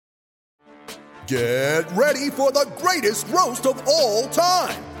Get ready for the greatest roast of all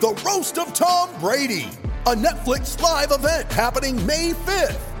time, the Roast of Tom Brady, a Netflix live event happening May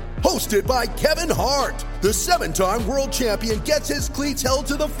 5th. Hosted by Kevin Hart, the 7-time world champion gets his cleats held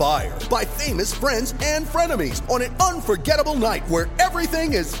to the fire by famous friends and frenemies on an unforgettable night where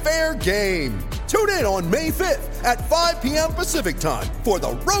everything is fair game. Tune in on May 5th at 5 p.m. Pacific time for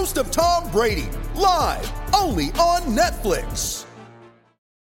the Roast of Tom Brady, live only on Netflix.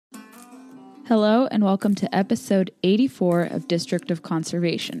 Hello and welcome to episode 84 of District of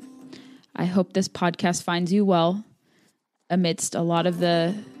Conservation. I hope this podcast finds you well amidst a lot of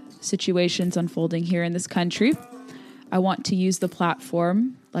the situations unfolding here in this country. I want to use the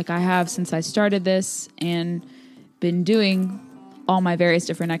platform like I have since I started this and been doing all my various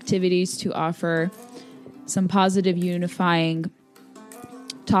different activities to offer some positive unifying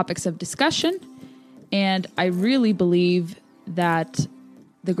topics of discussion. And I really believe that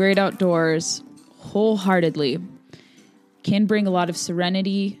the great outdoors wholeheartedly can bring a lot of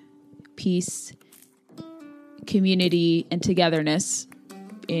serenity, peace, community, and togetherness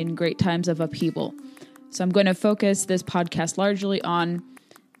in great times of upheaval. So I'm going to focus this podcast largely on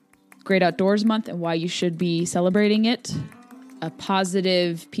Great Outdoors Month and why you should be celebrating it, a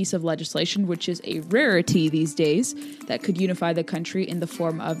positive piece of legislation, which is a rarity these days, that could unify the country in the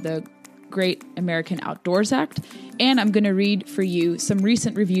form of the Great American Outdoors Act, and I'm going to read for you some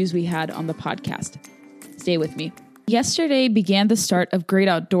recent reviews we had on the podcast. Stay with me. Yesterday began the start of Great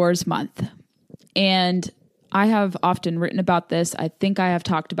Outdoors Month, and I have often written about this. I think I have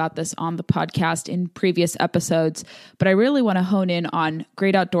talked about this on the podcast in previous episodes, but I really want to hone in on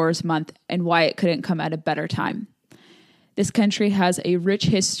Great Outdoors Month and why it couldn't come at a better time. This country has a rich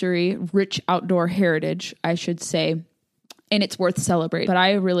history, rich outdoor heritage, I should say, and it's worth celebrating. But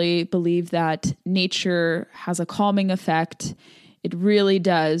I really believe that nature has a calming effect. It really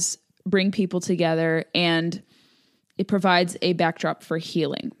does bring people together, and it provides a backdrop for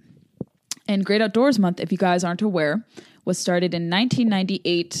healing. And Great Outdoors Month, if you guys aren't aware, was started in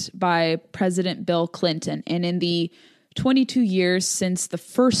 1998 by President Bill Clinton. And in the 22 years since the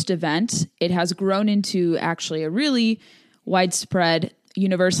first event, it has grown into actually a really widespread,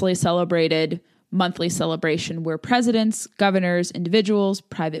 universally celebrated monthly celebration where presidents, governors, individuals,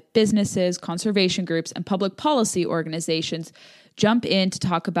 private businesses, conservation groups, and public policy organizations jump in to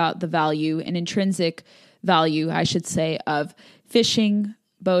talk about the value and intrinsic value, I should say, of fishing,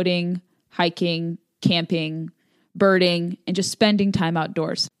 boating, hiking, camping, birding, and just spending time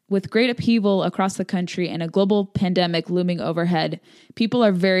outdoors. With great upheaval across the country and a global pandemic looming overhead, people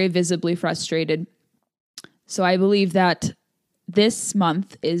are very visibly frustrated. So I believe that this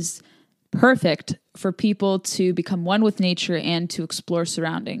month is perfect for people to become one with nature and to explore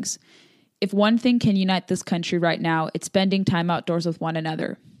surroundings. If one thing can unite this country right now, it's spending time outdoors with one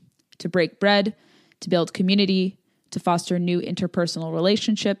another, to break bread, to build community, to foster new interpersonal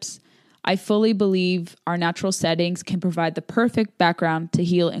relationships. I fully believe our natural settings can provide the perfect background to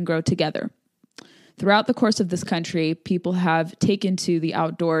heal and grow together. Throughout the course of this country, people have taken to the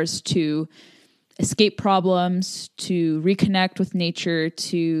outdoors to escape problems, to reconnect with nature,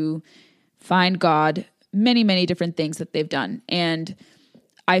 to find God, many, many different things that they've done. And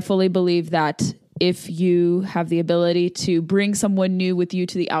I fully believe that if you have the ability to bring someone new with you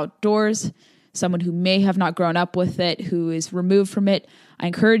to the outdoors, someone who may have not grown up with it, who is removed from it, I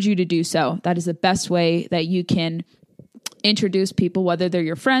encourage you to do so. That is the best way that you can introduce people, whether they're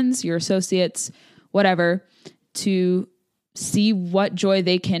your friends, your associates, whatever, to see what joy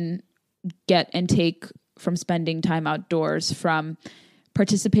they can get and take from spending time outdoors, from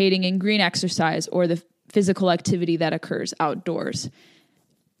participating in green exercise or the physical activity that occurs outdoors.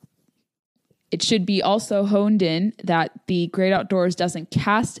 It should be also honed in that the great outdoors doesn't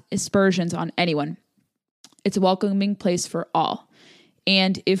cast aspersions on anyone. It's a welcoming place for all.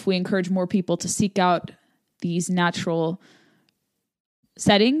 And if we encourage more people to seek out these natural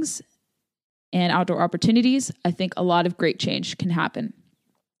settings and outdoor opportunities, I think a lot of great change can happen.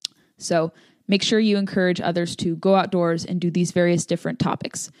 So make sure you encourage others to go outdoors and do these various different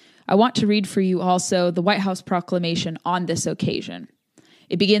topics. I want to read for you also the White House proclamation on this occasion.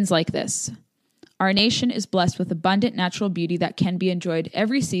 It begins like this. Our nation is blessed with abundant natural beauty that can be enjoyed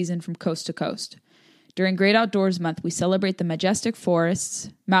every season from coast to coast. During Great Outdoors Month, we celebrate the majestic forests,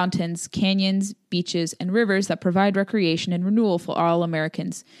 mountains, canyons, beaches, and rivers that provide recreation and renewal for all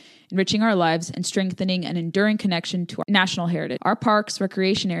Americans, enriching our lives and strengthening an enduring connection to our national heritage. Our parks,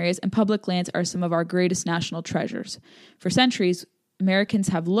 recreation areas, and public lands are some of our greatest national treasures. For centuries, Americans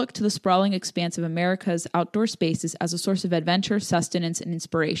have looked to the sprawling expanse of America's outdoor spaces as a source of adventure, sustenance, and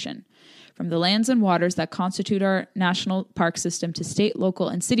inspiration. From the lands and waters that constitute our national park system to state, local,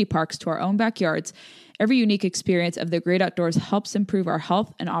 and city parks to our own backyards, every unique experience of the great outdoors helps improve our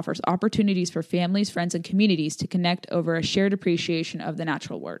health and offers opportunities for families, friends, and communities to connect over a shared appreciation of the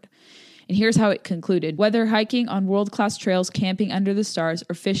natural world. And here's how it concluded. Whether hiking on world-class trails, camping under the stars,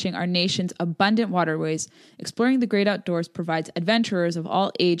 or fishing our nation's abundant waterways, exploring the great outdoors provides adventurers of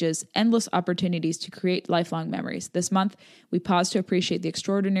all ages endless opportunities to create lifelong memories. This month, we pause to appreciate the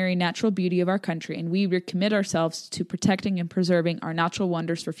extraordinary natural beauty of our country, and we recommit ourselves to protecting and preserving our natural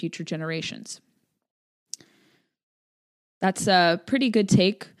wonders for future generations. That's a pretty good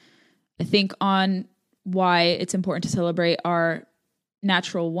take, I think, on why it's important to celebrate our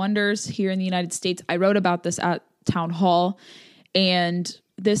natural wonders here in the United States. I wrote about this at Town Hall, and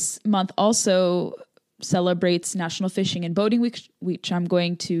this month also celebrates National Fishing and Boating Week, which I'm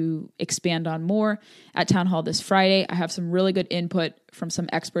going to expand on more at Town Hall this Friday. I have some really good input from some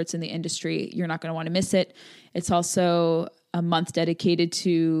experts in the industry. You're not going to want to miss it. It's also a month dedicated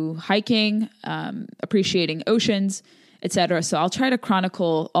to hiking, appreciating oceans, etc. So I'll try to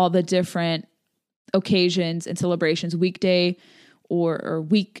chronicle all the different occasions and celebrations, weekday or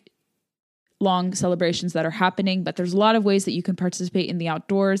week-long celebrations that are happening. But there's a lot of ways that you can participate in the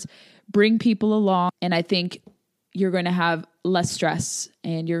outdoors, bring people along, and I think you're going to have less stress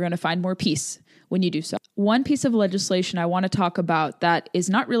and you're going to find more peace when you do so. One piece of legislation I want to talk about that is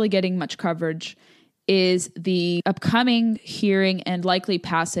not really getting much coverage is the upcoming hearing and likely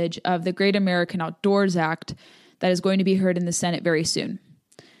passage of the Great American Outdoors Act that is going to be heard in the Senate very soon.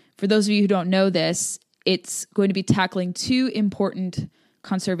 For those of you who don't know this, it's going to be tackling two important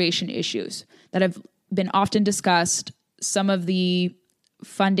conservation issues that have been often discussed. Some of the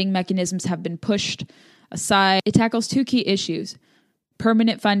funding mechanisms have been pushed aside. It tackles two key issues: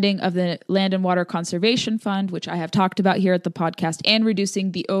 permanent funding of the Land and Water Conservation Fund, which I have talked about here at the podcast, and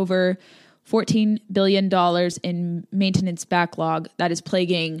reducing the over $14 billion in maintenance backlog that is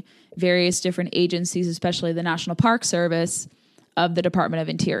plaguing various different agencies, especially the National Park Service of the Department of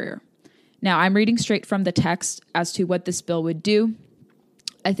Interior. Now, I'm reading straight from the text as to what this bill would do.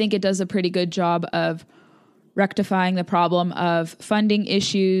 I think it does a pretty good job of rectifying the problem of funding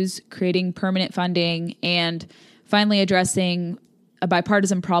issues, creating permanent funding, and finally addressing a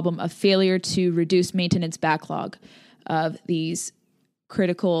bipartisan problem of failure to reduce maintenance backlog of these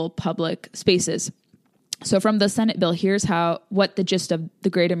critical public spaces. So from the Senate bill, here's what the gist of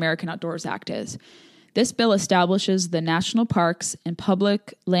the Great American Outdoors Act is. This bill establishes the National Parks and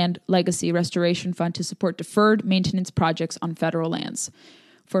Public Land Legacy Restoration Fund to support deferred maintenance projects on federal lands.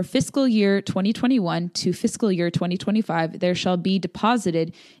 For fiscal year 2021 to fiscal year 2025, there shall be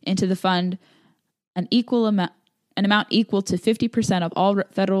deposited into the fund an amount equal to 50% of all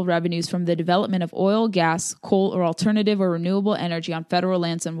federal revenues from the development of oil, gas, coal, or alternative or renewable energy on federal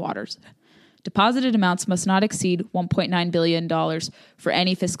lands and waters. Deposited amounts must not exceed $1.9 billion for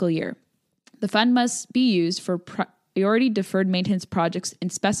any fiscal year. The fund must be used for priority deferred maintenance projects in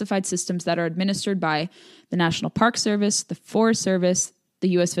specified systems that are administered by the National Park Service, the Forest Service, the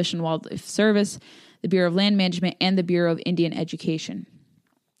U.S. Fish and Wildlife Service, the Bureau of Land Management, and the Bureau of Indian Education.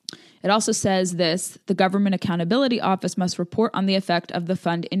 It also says this: the Government Accountability Office must report on the effect of the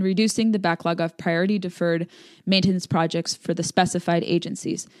fund in reducing the backlog of priority deferred maintenance projects for the specified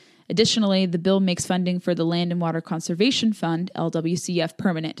agencies. Additionally, the bill makes funding for the Land and Water Conservation Fund, LWCF,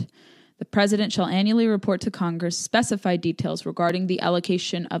 permanent. The President shall annually report to Congress specified details regarding the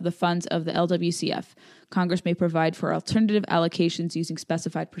allocation of the funds of the LWCF. Congress may provide for alternative allocations using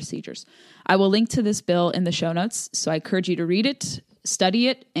specified procedures. I will link to this bill in the show notes, so I encourage you to read it, study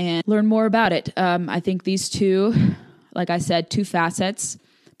it, and learn more about it. I think these two, like I said, two facets.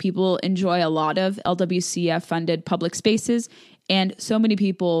 People enjoy a lot of LWCF-funded public spaces, and so many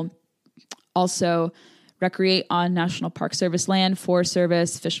people also recreate on National Park Service land, Forest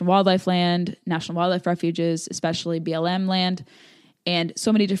Service, Fish and Wildlife land, National Wildlife Refuges, especially BLM land, and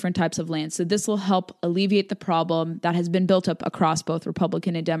so many different types of land. So this will help alleviate the problem that has been built up across both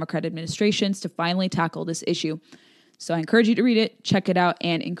Republican and Democrat administrations to finally tackle this issue. So I encourage you to read it, check it out,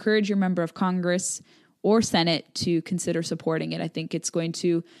 and encourage your member of Congress or Senate to consider supporting it. I think it's going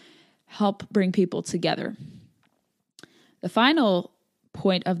to help bring people together. The final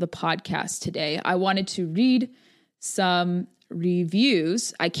point of the podcast today, I wanted to read some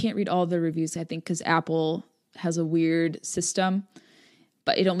reviews. I can't read all the reviews, I think, because Apple has a weird system,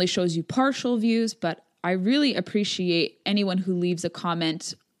 but it only shows you partial views. But I really appreciate anyone who leaves a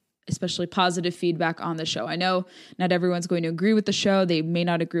comment, especially positive feedback on the show. I know not everyone's going to agree with the show. They may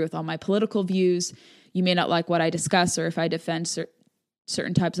not agree with all my political views. You may not like what I discuss or if I defend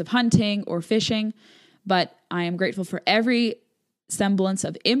certain types of hunting or fishing, but I am grateful for every semblance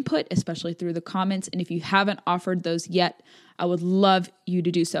of input, especially through the comments. And if you haven't offered those yet, I would love you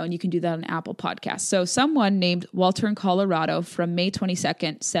to do so. And you can do that on Apple Podcasts. So someone named Walter in Colorado from May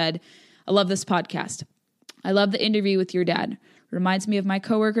 22nd said, I love this podcast. I love the interview with your dad. Reminds me of my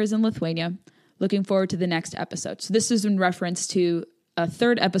coworkers in Lithuania. Looking forward to the next episode. So this is in reference to a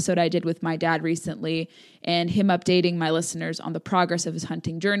third episode I did with my dad recently and him updating my listeners on the progress of his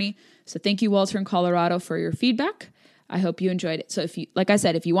hunting journey. So thank you, Walter in Colorado, for your feedback. I hope you enjoyed it. So if you, like I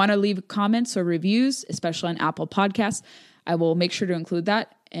said, if you want to leave comments or reviews, especially on Apple Podcasts, I will make sure to include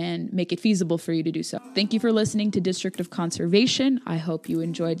that and make it feasible for you to do so. Thank you for listening to District of Conservation. I hope you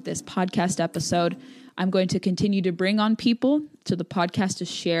enjoyed this podcast episode. I'm going to continue to bring on people to the podcast to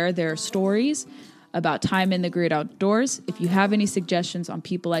share their stories about time in the great outdoors. If you have any suggestions on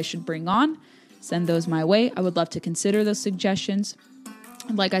people I should bring on, send those my way. I would love to consider those suggestions.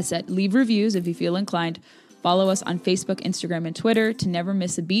 And like I said, leave reviews if you feel inclined. Follow us on Facebook, Instagram, and Twitter to never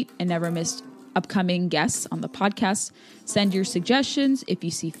miss a beat and never miss upcoming guests on the podcast. Send your suggestions if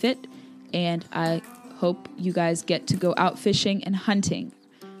you see fit. And I hope you guys get to go out fishing and hunting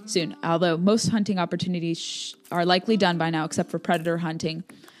soon. Although most hunting opportunities are likely done by now, except for predator hunting.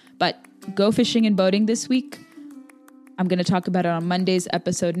 But go fishing and boating this week. I'm going to talk about it on Monday's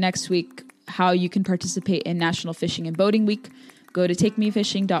episode next week, how you can participate in National Fishing and Boating Week. Go to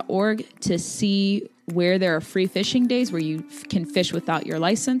takemefishing.org to see where there are free fishing days where you can fish without your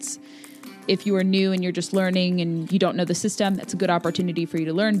license. If you are new and you're just learning and you don't know the system, that's a good opportunity for you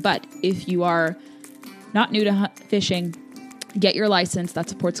to learn. But if you are not new to fishing, get your license. That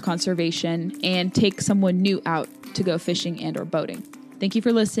supports conservation, and take someone new out to go fishing and or boating. Thank you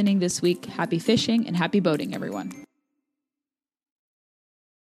for listening this week. Happy fishing and happy boating, everyone.